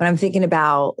when I'm thinking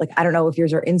about, like, I don't know if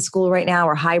yours are in school right now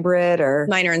or hybrid or...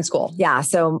 Mine are in school. Yeah.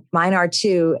 So mine are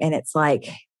too. And it's like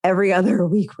every other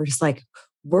week, we're just like,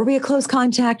 were we a close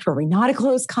contact? Were we not a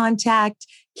close contact?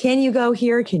 Can you go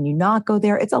here? Can you not go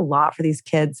there? It's a lot for these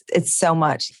kids. It's so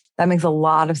much. That makes a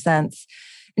lot of sense.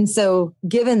 And so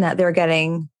given that they're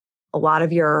getting a lot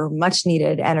of your much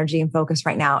needed energy and focus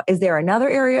right now, is there another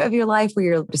area of your life where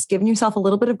you're just giving yourself a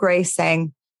little bit of grace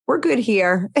saying, we're good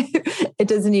here. It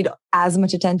doesn't need as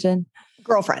much attention?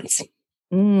 Girlfriends.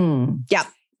 Yeah.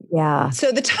 Yeah.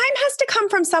 So the time has to come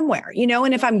from somewhere,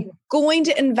 and if I'm going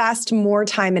to invest more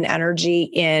time and energy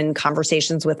in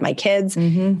conversations with my kids,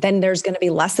 then there's going to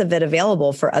be less of it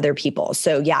available for other people.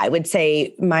 So yeah, I would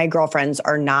say my girlfriends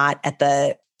are not at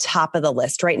the top of the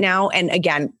list right now. And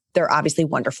again, they're obviously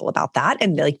wonderful about that.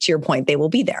 And like, to your point, they will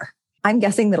be there. I'm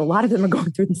guessing that a lot of them are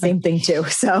going through the same thing too.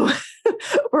 So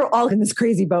we're all in this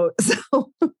crazy boat.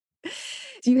 So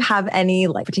do you have any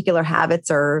like particular habits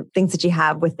or things that you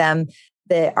have with them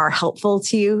that are helpful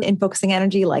to you in focusing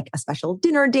energy, like a special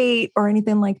dinner date or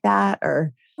anything like that?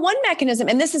 Or one mechanism,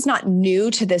 and this is not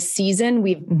new to this season,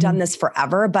 we've done this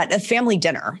forever, but a family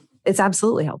dinner. It's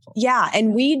absolutely helpful. Yeah.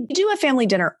 And we do a family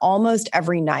dinner almost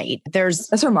every night.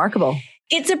 That's remarkable.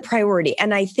 It's a priority.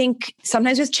 And I think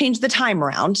sometimes we just change the time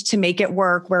around to make it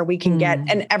work where we can get,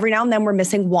 and every now and then we're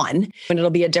missing one and it'll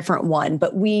be a different one,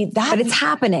 but it's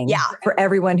happening for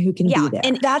everyone who can be there.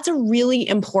 And that's a really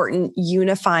important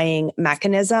unifying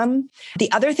mechanism. The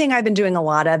other thing I've been doing a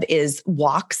lot of is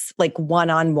walks, like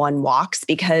one-on-one walks,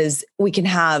 because we can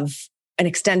have an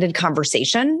extended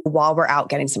conversation while we're out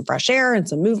getting some fresh air and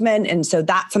some movement. And so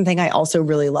that's something I also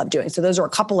really love doing. So those are a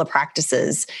couple of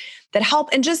practices that help,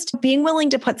 and just being willing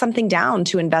to put something down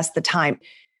to invest the time.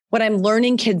 What I'm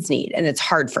learning kids need, and it's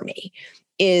hard for me,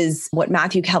 is what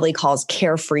Matthew Kelly calls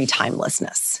carefree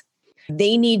timelessness.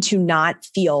 They need to not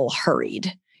feel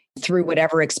hurried through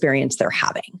whatever experience they're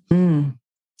having.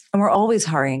 And we're always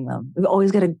hurrying them. We've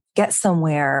always got to get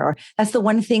somewhere. Or that's the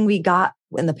one thing we got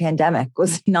in the pandemic,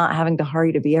 was not having to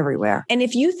hurry to be everywhere. And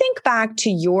if you think back to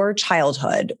your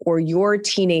childhood or your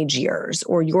teenage years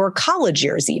or your college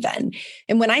years even,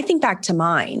 and when I think back to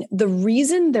mine, the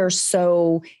reason they're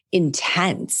so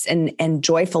intense and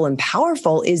joyful and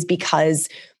powerful is because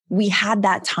we had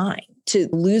that time to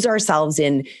lose ourselves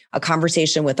in a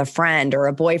conversation with a friend or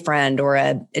a boyfriend or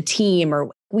a team, or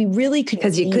we really could.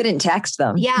 Because you couldn't text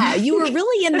them. Yeah, you were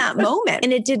really in that moment,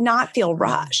 and it did not feel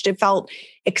rushed. It felt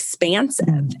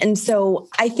expansive. And so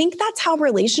I think that's how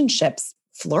relationships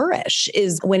flourish,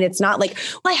 is when it's not like,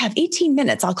 well, I have 18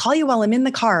 minutes. I'll call you while I'm in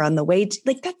the car on the way to,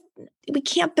 like that. We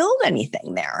can't build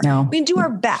anything there. No. We can do our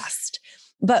best.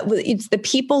 But it's the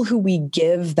people who we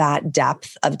give that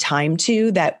depth of time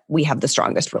to that we have the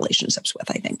strongest relationships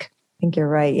with, I think. I think you're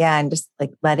right. Yeah. And just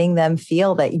like letting them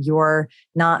feel that you're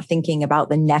not thinking about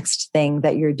the next thing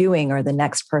that you're doing or the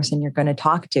next person you're going to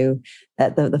talk to,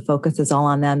 that the focus is all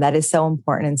on them. That is so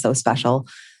important and so special.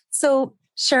 So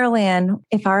Cheryl-Ann,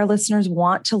 if our listeners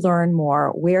want to learn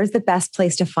more, where's the best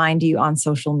place to find you on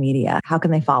social media? How can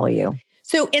they follow you?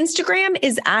 So Instagram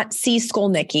is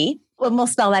 @cskolnicki. Well, we'll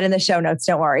spell that in the show notes.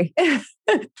 Don't worry.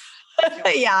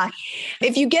 Yeah.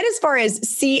 If you get as far as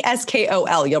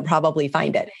CSKOL, you'll probably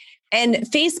find it. And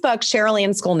Facebook, Cheryl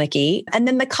Ann Skolnicki. And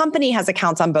then the company has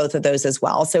accounts on both of those as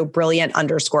well. So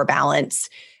Brilliant_Balance,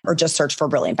 or just search for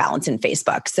Brilliant Balance in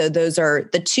Facebook. So those are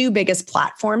the two biggest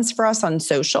platforms for us on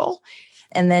social.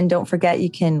 And then don't forget, you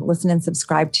can listen and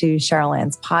subscribe to Cheryl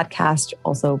Ann's podcast,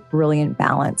 also Brilliant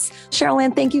Balance. Cheryl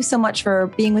Ann, thank you so much for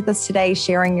being with us today,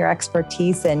 sharing your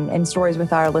expertise and stories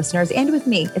with our listeners and with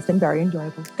me. It's been very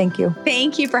enjoyable. Thank you.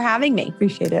 Thank you for having me.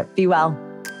 Appreciate it. Be well.